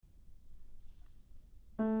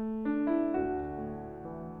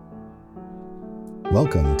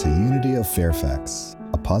Welcome to Unity of Fairfax,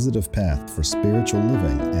 a positive path for spiritual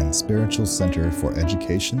living and spiritual center for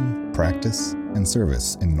education, practice, and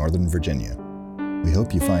service in Northern Virginia. We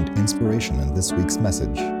hope you find inspiration in this week's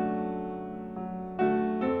message.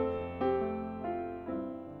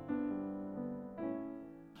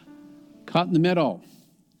 Caught in the middle.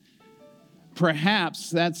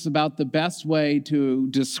 Perhaps that's about the best way to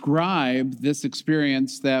describe this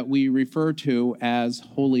experience that we refer to as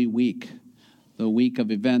Holy Week, the week of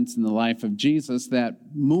events in the life of Jesus that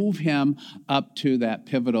move him up to that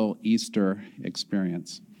pivotal Easter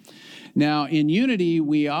experience. Now, in Unity,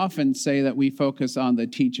 we often say that we focus on the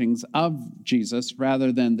teachings of Jesus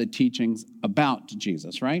rather than the teachings about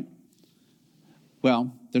Jesus, right?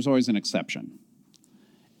 Well, there's always an exception.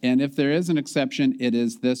 And if there is an exception, it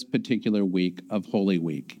is this particular week of Holy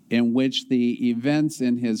Week, in which the events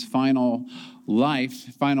in his final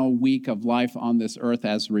week of life on this earth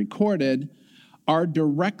as recorded, are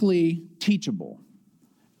directly teachable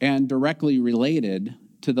and directly related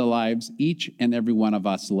to the lives each and every one of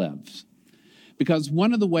us lives. Because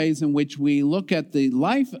one of the ways in which we look at the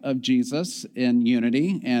life of Jesus in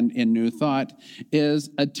Unity and in New Thought is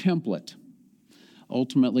a template.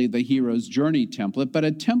 Ultimately, the hero's journey template, but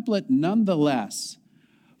a template nonetheless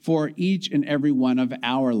for each and every one of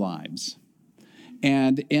our lives.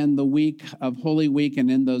 And in the week of Holy Week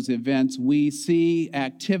and in those events, we see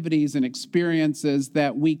activities and experiences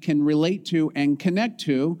that we can relate to and connect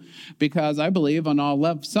to, because I believe on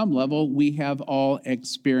some level, we have all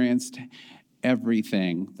experienced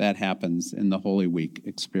everything that happens in the Holy Week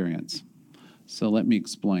experience. So let me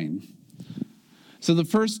explain. So the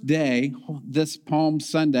first day, this Palm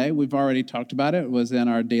Sunday, we've already talked about it, was in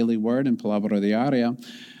our daily word in Palabra Diaria,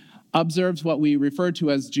 observes what we refer to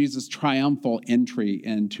as Jesus' triumphal entry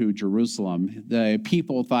into Jerusalem. The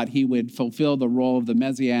people thought he would fulfill the role of the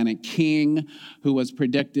Messianic king who was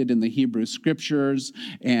predicted in the Hebrew scriptures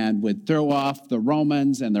and would throw off the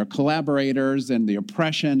Romans and their collaborators and the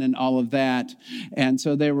oppression and all of that. And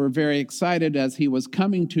so they were very excited as he was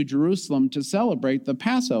coming to Jerusalem to celebrate the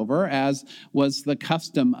Passover, as was the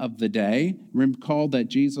custom of the day. Recall that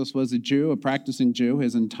Jesus was a Jew, a practicing Jew,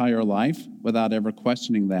 his entire life, without ever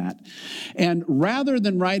questioning that. And rather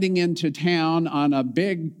than riding into town on a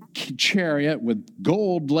big chariot with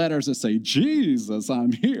gold letters that say, "Jesus,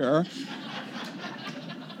 I'm here,"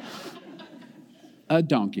 a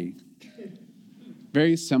donkey.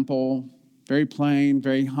 Very simple, very plain,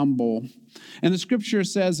 very humble. And the scripture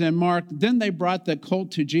says in Mark, then they brought the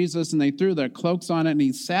colt to Jesus and they threw their cloaks on it and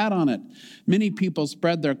he sat on it. Many people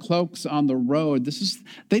spread their cloaks on the road.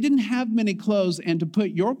 They didn't have many clothes, and to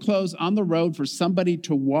put your clothes on the road for somebody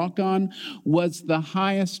to walk on was the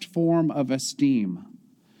highest form of esteem.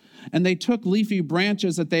 And they took leafy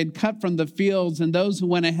branches that they had cut from the fields, and those who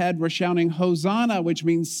went ahead were shouting, "Hosanna," which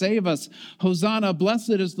means save us. "Hosanna,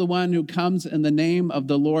 blessed is the one who comes in the name of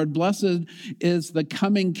the Lord. Blessed is the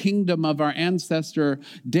coming kingdom of our ancestor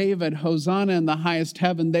David. Hosanna in the highest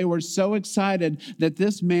heaven." They were so excited that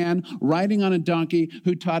this man riding on a donkey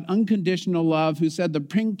who taught unconditional love, who said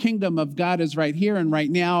the kingdom of God is right here and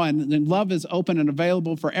right now, and love is open and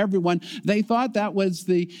available for everyone. They thought that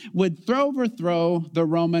would overthrow the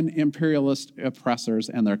Roman imperialist oppressors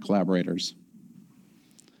and their collaborators.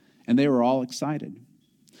 And they were all excited.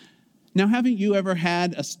 Now, haven't you ever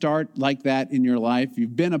had a start like that in your life?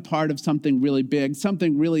 You've been a part of something really big,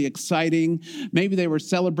 something really exciting. Maybe they were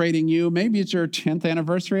celebrating you. Maybe it's your 10th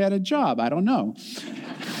anniversary at a job. I don't know.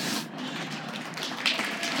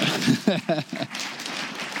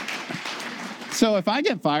 So if I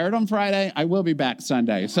get fired on Friday, I will be back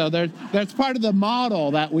Sunday. So that's part of the model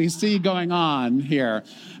that we see going on here.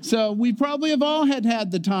 So we probably have all had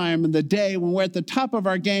the time and the day when we're at the top of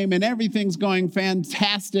our game and everything's going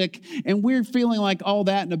fantastic and we're feeling like all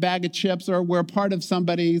that in a bag of chips, or we're part of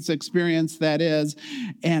somebody's experience that is.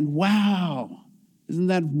 And wow, isn't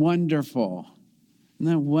that wonderful?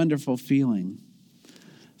 Isn't that a wonderful feeling?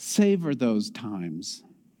 Savor those times.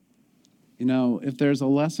 You know, if there's a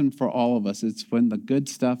lesson for all of us, it's when the good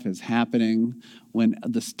stuff is happening, when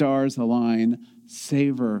the stars align,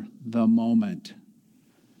 savor the moment.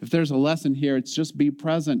 If there's a lesson here, it's just be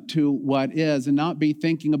present to what is and not be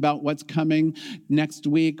thinking about what's coming next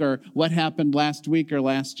week or what happened last week or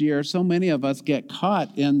last year. So many of us get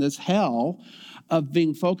caught in this hell of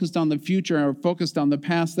being focused on the future or focused on the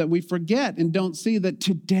past that we forget and don't see that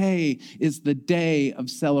today is the day of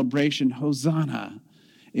celebration. Hosanna.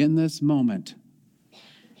 In this moment,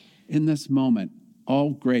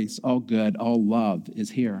 all grace, all good, all love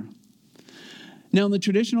is here. Now, in the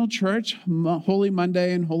traditional church, Holy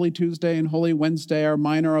Monday and Holy Tuesday and Holy Wednesday are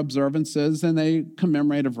minor observances, and they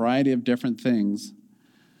commemorate a variety of different things.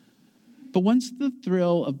 But once the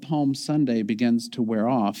thrill of Palm Sunday begins to wear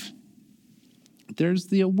off, there's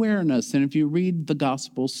the awareness. And if you read the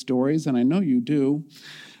gospel stories, and I know you do,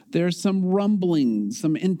 there's some rumblings,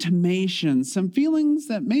 some intimations, some feelings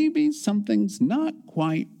that maybe something's not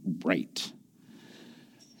quite right.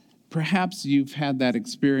 Perhaps you've had that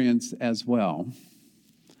experience as well,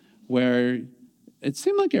 where it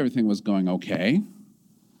seemed like everything was going okay,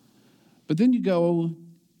 but then you go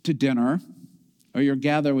to dinner or you're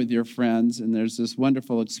gathered with your friends and there's this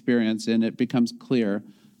wonderful experience and it becomes clear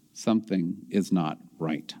something is not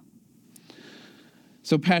right.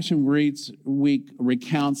 So Passion Week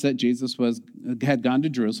recounts that Jesus had gone to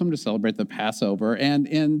Jerusalem to celebrate the Passover, and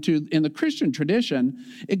in the Christian tradition,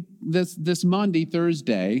 this Maundy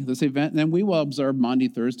Thursday, this event, and we will observe Maundy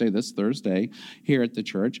Thursday this Thursday here at the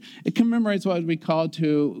church. It commemorates what we call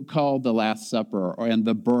the Last Supper, and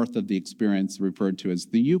the birth of the experience referred to as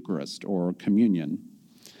the Eucharist or communion.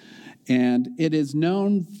 And it is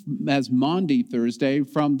known as Maundy Thursday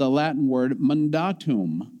from the Latin word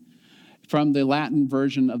mandatum. From the Latin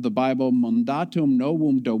version of the Bible, mandatum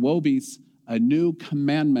novum do vobis, a new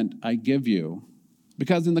commandment I give you.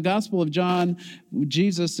 Because in the Gospel of John,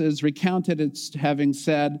 Jesus is recounted as having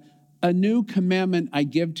said, a new commandment I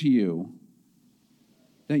give to you,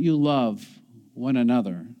 that you love one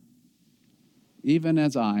another, even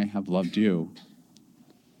as I have loved you.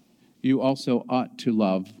 You also ought to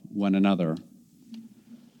love one another.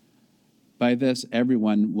 By this,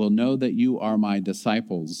 everyone will know that you are my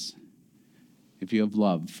disciples, if you have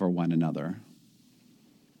love for one another.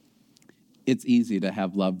 It's easy to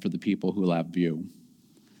have love for the people who love you.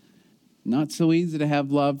 Not so easy to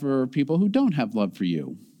have love for people who don't have love for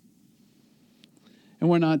you. And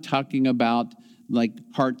we're not talking about like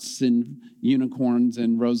hearts and unicorns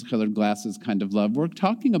and rose-colored glasses kind of love. We're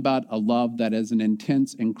talking about a love that is an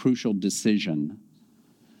intense and crucial decision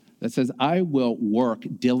that says, I will work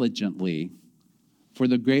diligently for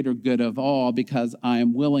the greater good of all because I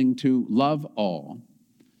am willing to love all,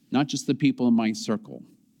 not just the people in my circle.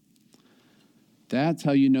 That's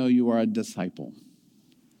how you know you are a disciple,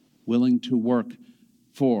 willing to work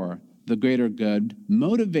for the greater good,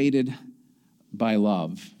 motivated by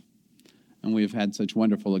love. And we've had such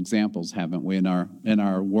wonderful examples, haven't we, in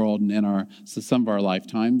our world and in some of our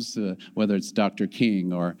lifetimes, whether it's Dr.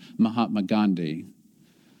 King or Mahatma Gandhi,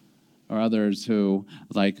 or others who,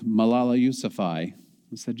 like Malala Yousafzai,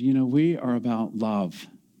 said, we are about love.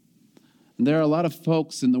 And there are a lot of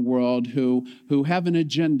folks in the world who have an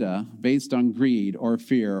agenda based on greed or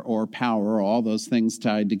fear or power or all those things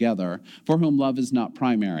tied together, for whom love is not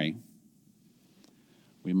primary.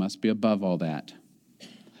 We must be above all that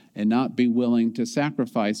and not be willing to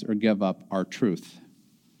sacrifice or give up our truth.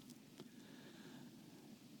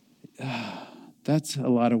 That's a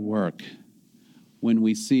lot of work when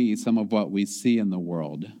we see some of what we see in the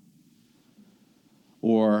world,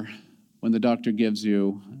 or when the doctor gives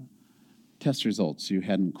you test results you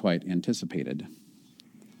hadn't quite anticipated,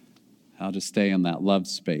 how to stay in that love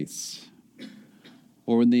space,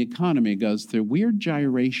 or when the economy goes through weird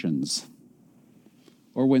gyrations,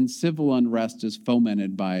 or when civil unrest is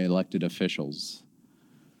fomented by elected officials,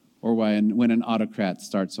 or when an autocrat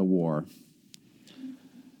starts a war.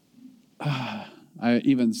 I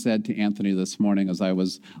even said to Anthony this morning as I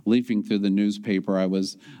was leafing through the newspaper, I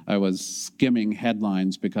was skimming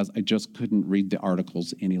headlines because I just couldn't read the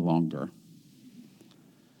articles any longer.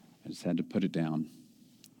 I just had to put it down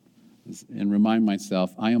and remind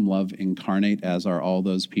myself, I am love incarnate, as are all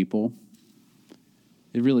those people.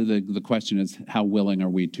 The question is, how willing are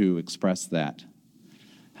we to express that?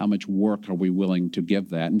 How much work are we willing to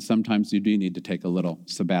give that? And sometimes you do need to take a little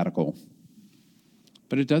sabbatical.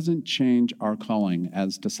 But it doesn't change our calling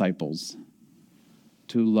as disciples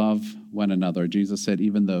to love one another. Jesus said,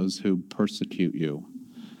 even those who persecute you.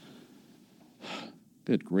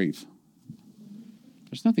 Good grief.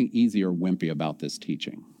 There's nothing easy or wimpy about this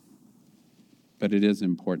teaching. But it is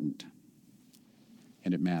important.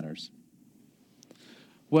 And it matters.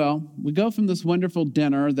 Well, we go from this wonderful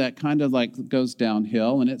dinner that kind of like goes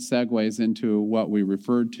downhill, and it segues into what we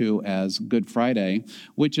referred to as Good Friday,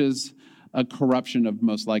 which is a corruption of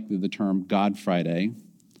most likely the term God Friday.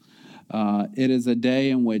 It is a day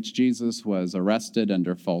in which Jesus was arrested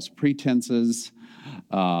under false pretenses,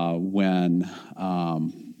 when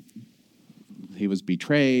he was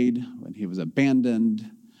betrayed, when he was abandoned.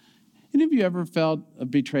 Any of you ever felt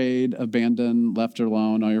betrayed, abandoned, left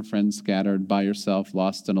alone, all your friends scattered, by yourself,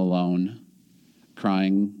 lost and alone,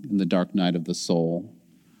 crying in the dark night of the soul,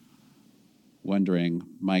 wondering,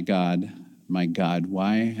 my God,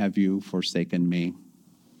 why have you forsaken me?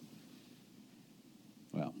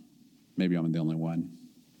 Well, maybe I'm the only one.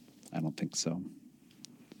 I don't think so.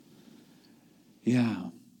 Yeah.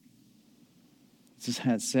 It's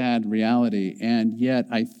a sad reality, and yet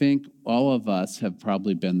I think all of us have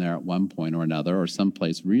probably been there at one point or another, or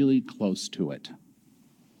someplace really close to it.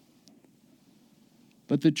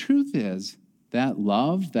 But the truth is, that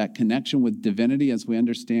love, that connection with divinity as we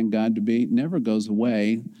understand God to be, never goes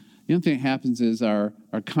away. The only thing that happens is our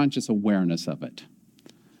conscious awareness of it.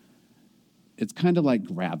 It's kind of like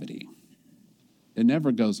gravity. It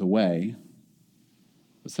never goes away.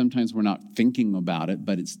 But sometimes we're not thinking about it,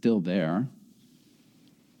 but it's still there.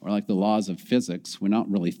 Or like the laws of physics, we're not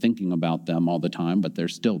really thinking about them all the time, but they're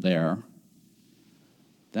still there.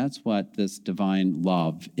 That's what this divine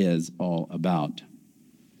love is all about.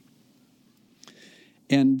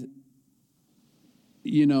 And,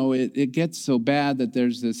 you know, it gets so bad that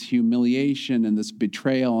there's this humiliation and this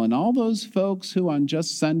betrayal. And all those folks who on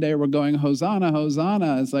just Sunday were going, Hosanna,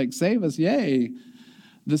 Hosanna, it's like, save us, yay.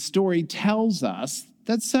 The story tells us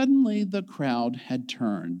that suddenly the crowd had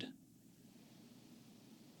turned.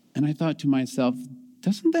 And I thought to myself,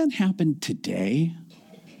 doesn't that happen today?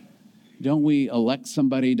 Don't we elect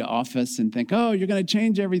somebody to office and think, oh, you're going to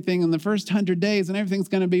change everything in the first 100 days and everything's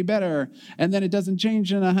going to be better. And then it doesn't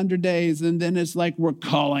change in 100 days. And then it's like we're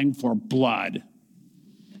calling for blood.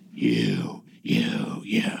 You.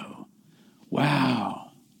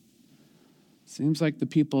 Wow. Seems like the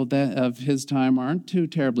people of his time aren't too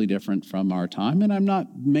terribly different from our time. And I'm not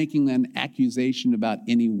making an accusation about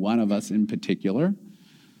any one of us in particular,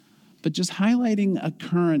 but just highlighting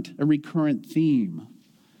a recurrent theme.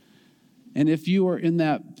 And if you are in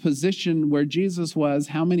that position where Jesus was,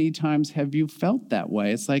 how many times have you felt that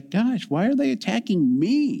way? It's like, gosh, why are they attacking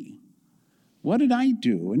me? What did I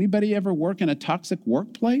do? Anybody ever work in a toxic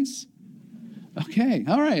workplace? Okay,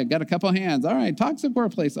 all right, I got a couple hands. All right, toxic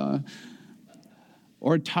workplace.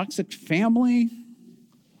 Or toxic family,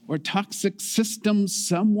 or toxic system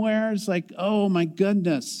somewhere. It's like, oh my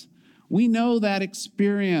goodness, we know that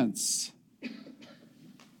experience.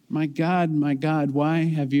 My God, why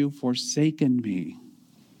have you forsaken me?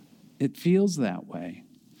 It feels that way.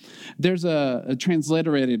 There's a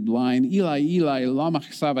transliterated line, Eli, Eli, lama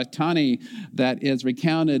sabachthani, that is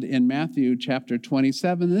recounted in Matthew chapter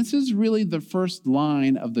 27. This is really the first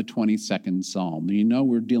line of the 22nd Psalm. You know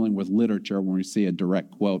we're dealing with literature when we see a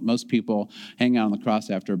direct quote. Most people hang out on the cross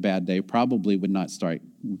after a bad day probably would not start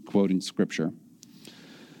quoting Scripture.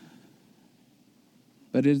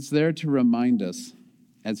 But it's there to remind us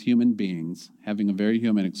as human beings, having a very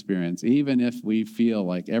human experience, even if we feel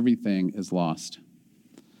like everything is lost.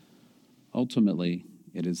 Ultimately,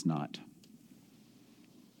 it is not.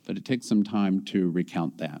 But it takes some time to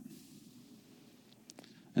recount that.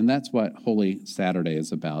 And that's what Holy Saturday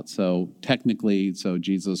is about. So technically,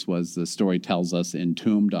 Jesus was, the story tells us,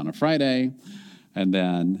 entombed on a Friday. And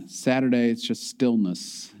then Saturday, it's just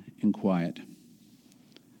stillness and quiet.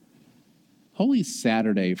 Holy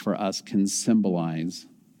Saturday for us can symbolize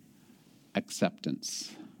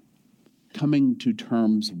acceptance, coming to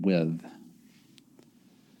terms with,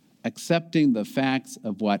 accepting the facts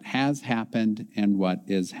of what has happened and what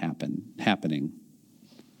is happening.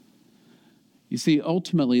 You see,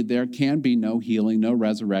 ultimately, there can be no healing, no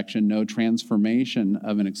resurrection, no transformation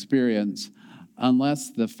of an experience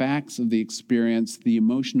unless the facts of the experience, the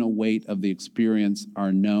emotional weight of the experience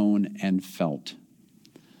are known and felt.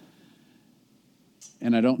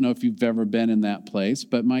 And I don't know if you've ever been in that place,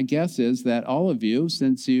 but my guess is that all of you,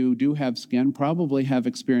 since you do have skin, probably have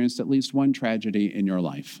experienced at least one tragedy in your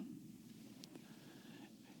life.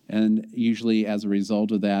 And usually as a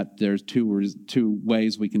result of that, there's two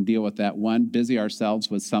ways we can deal with that. One, busy ourselves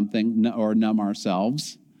with something or numb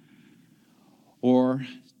ourselves, or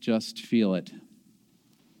just feel it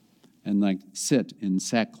and like sit in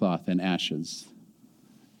sackcloth and ashes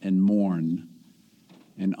and mourn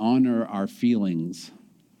and honor our feelings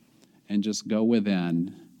and just go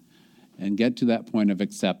within and get to that point of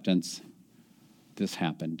acceptance. This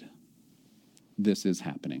happened. This is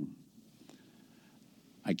happening.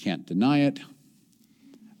 I can't deny it.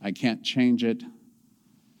 I can't change it.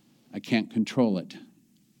 I can't control it.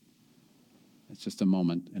 It's just a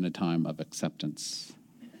moment in a time of acceptance.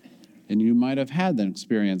 And you might have had an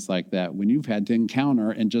experience like that when you've had to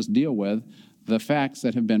encounter and just deal with the facts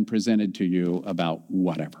that have been presented to you about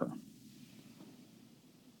whatever.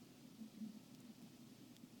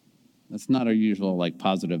 That's not our usual, like,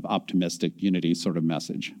 positive, optimistic, unity sort of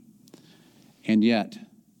message. And yet,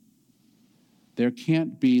 there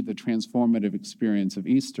can't be the transformative experience of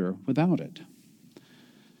Easter without it.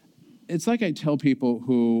 it's like I tell people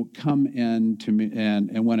who come in to me and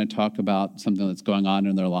want to talk about something that's going on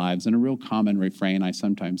in their lives, and a real common refrain I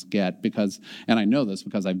sometimes get, and I know this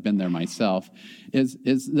because I've been there myself, is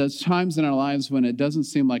there's times in our lives when it doesn't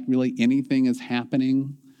seem like really anything is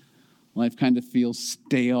happening. Life kind of feels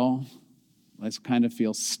stale. Life kind of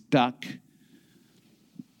feels stuck.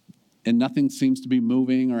 And nothing seems to be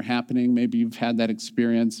moving or happening. Maybe you've had that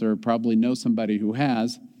experience or probably know somebody who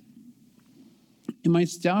has. And my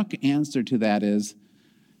stock answer to that is,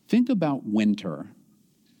 think about winter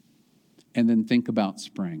and then think about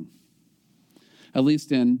spring. At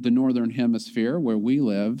least in the northern hemisphere where we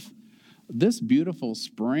live, this beautiful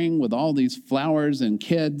spring with all these flowers and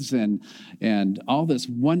kids and all this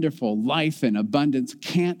wonderful life and abundance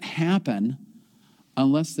can't happen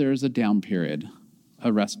unless there's a down period,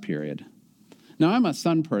 a rest period. Now, I'm a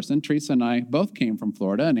sun person. Teresa and I both came from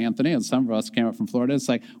Florida, and Anthony and some of us came up from Florida. It's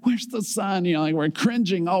like, where's the sun? Like we're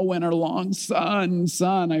cringing all winter long. Sun,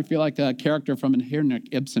 sun. I feel like a character from a Henrik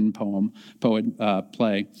Ibsen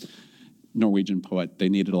play, Norwegian poet. They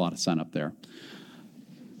needed a lot of sun up there.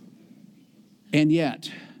 And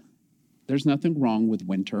yet, there's nothing wrong with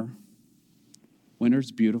winter.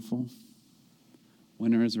 Winter's beautiful.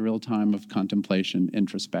 Winter is a real time of contemplation,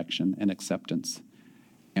 introspection, and acceptance,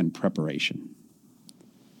 and preparation.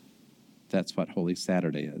 That's what Holy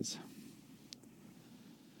Saturday is.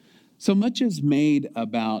 So much is made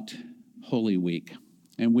about Holy Week.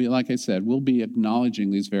 And like I said, we'll be acknowledging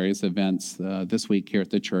these various events this week here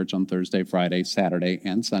at the church on Thursday, Friday, Saturday,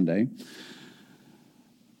 and Sunday.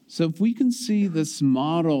 So if we can see this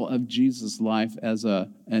model of Jesus' life as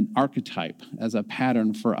an archetype, as a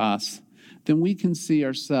pattern for us, then we can see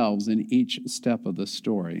ourselves in each step of the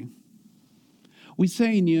story. We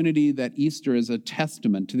say in Unity that Easter is a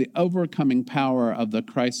testament to the overcoming power of the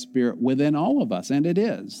Christ Spirit within all of us, and it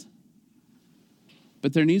is.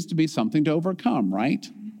 But there needs to be something to overcome, right?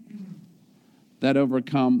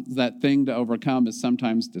 That thing to overcome is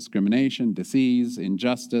sometimes discrimination, disease,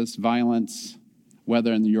 injustice, violence,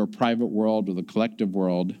 whether in your private world or the collective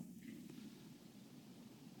world.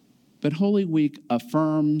 But Holy Week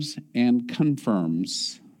affirms and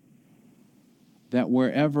confirms that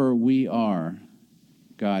wherever we are,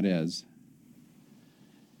 God is.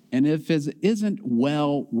 And if it isn't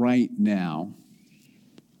well right now,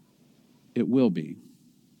 it will be.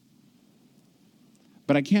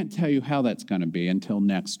 But I can't tell you how that's going to be until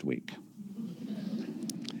next week.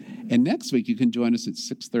 And next week you can join us at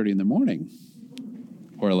 6:30 in the morning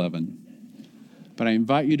or 11. But I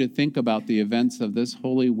invite you to think about the events of this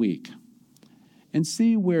Holy Week and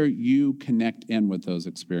see where you connect in with those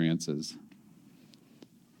experiences,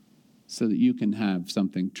 so that you can have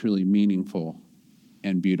something truly meaningful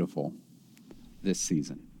and beautiful this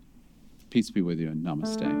season. Peace be with you and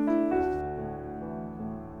namaste.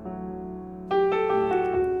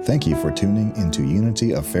 Thank you for tuning into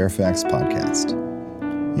Unity of Fairfax podcast.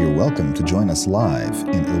 You're welcome to join us live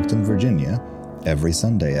in Oakton, Virginia, every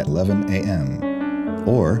Sunday at 11 a.m.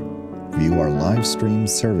 or view our live stream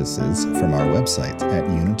services from our website at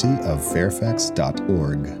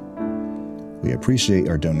unityoffairfax.org. We appreciate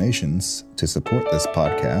your donations to support this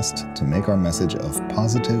podcast to make our message of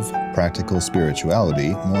positive, practical spirituality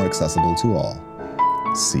more accessible to all.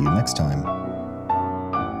 See you next time.